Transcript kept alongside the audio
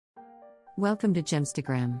Welcome to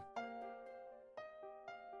Gemstagram.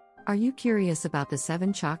 Are you curious about the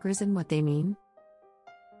 7 chakras and what they mean?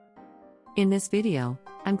 In this video,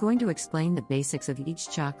 I'm going to explain the basics of each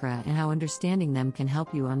chakra and how understanding them can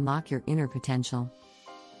help you unlock your inner potential.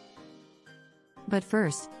 But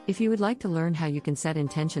first, if you would like to learn how you can set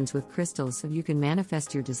intentions with crystals so you can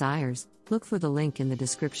manifest your desires, look for the link in the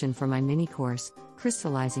description for my mini course,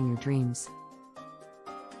 Crystallizing Your Dreams.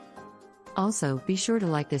 Also, be sure to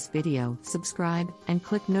like this video, subscribe, and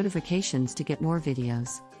click notifications to get more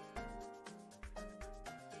videos.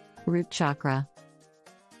 Root chakra.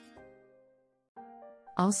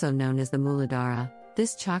 Also known as the Muladhara,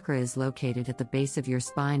 this chakra is located at the base of your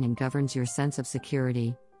spine and governs your sense of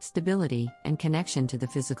security, stability, and connection to the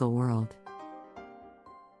physical world.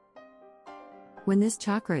 When this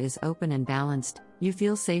chakra is open and balanced, you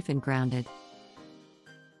feel safe and grounded.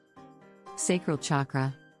 Sacral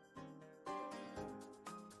Chakra.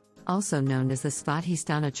 Also known as the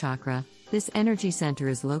Svadhisthana chakra, this energy center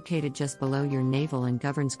is located just below your navel and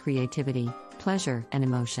governs creativity, pleasure, and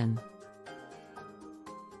emotion.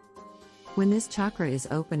 When this chakra is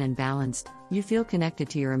open and balanced, you feel connected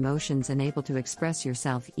to your emotions and able to express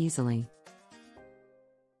yourself easily.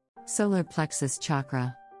 Solar Plexus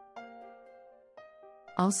chakra.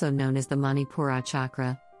 Also known as the Manipura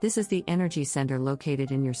chakra, this is the energy center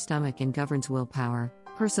located in your stomach and governs willpower,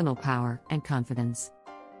 personal power, and confidence.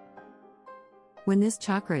 When this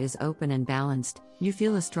chakra is open and balanced, you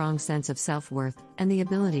feel a strong sense of self-worth and the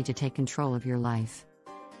ability to take control of your life.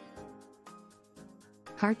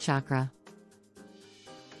 Heart chakra.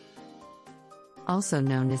 Also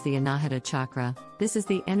known as the Anahata chakra, this is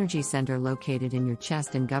the energy center located in your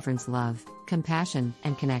chest and governs love, compassion,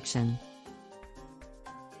 and connection.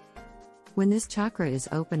 When this chakra is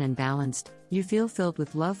open and balanced, you feel filled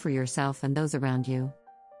with love for yourself and those around you.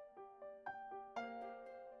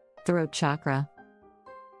 Throat chakra.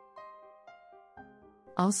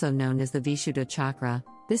 Also known as the Vishuddha chakra,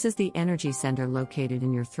 this is the energy center located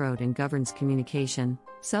in your throat and governs communication,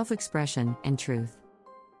 self-expression, and truth.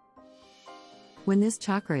 When this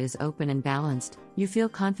chakra is open and balanced, you feel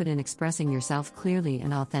confident expressing yourself clearly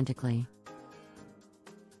and authentically.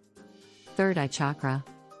 Third eye chakra.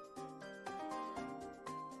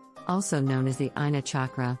 Also known as the Ajna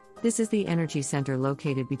chakra, this is the energy center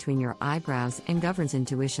located between your eyebrows and governs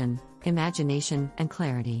intuition, imagination, and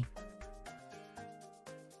clarity.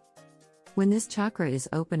 When this chakra is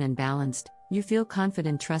open and balanced, you feel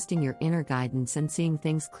confident trusting your inner guidance and seeing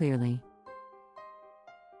things clearly.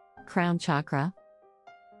 Crown chakra.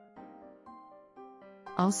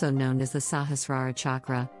 Also known as the Sahasrara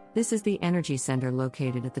chakra, this is the energy center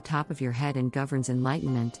located at the top of your head and governs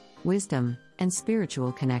enlightenment, wisdom, and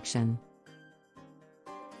spiritual connection.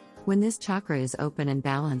 When this chakra is open and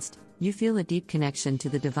balanced, you feel a deep connection to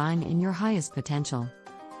the divine and your highest potential.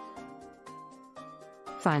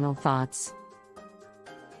 Final thoughts.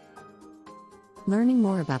 Learning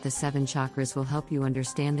more about the 7 chakras will help you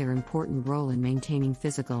understand their important role in maintaining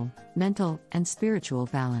physical, mental, and spiritual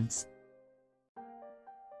balance.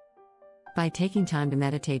 By taking time to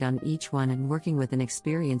meditate on each one and working with an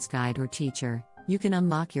experienced guide or teacher, you can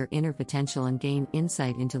unlock your inner potential and gain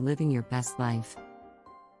insight into living your best life.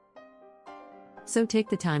 So take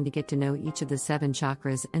the time to get to know each of the 7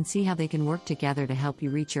 chakras and see how they can work together to help you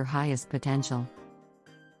reach your highest potential.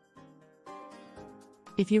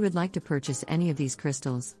 If you would like to purchase any of these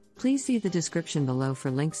crystals, please see the description below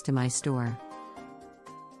for links to my store.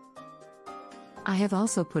 I have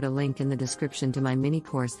also put a link in the description to my mini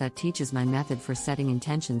course that teaches my method for setting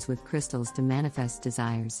intentions with crystals to manifest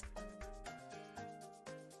desires.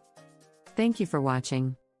 Thank you for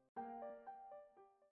watching.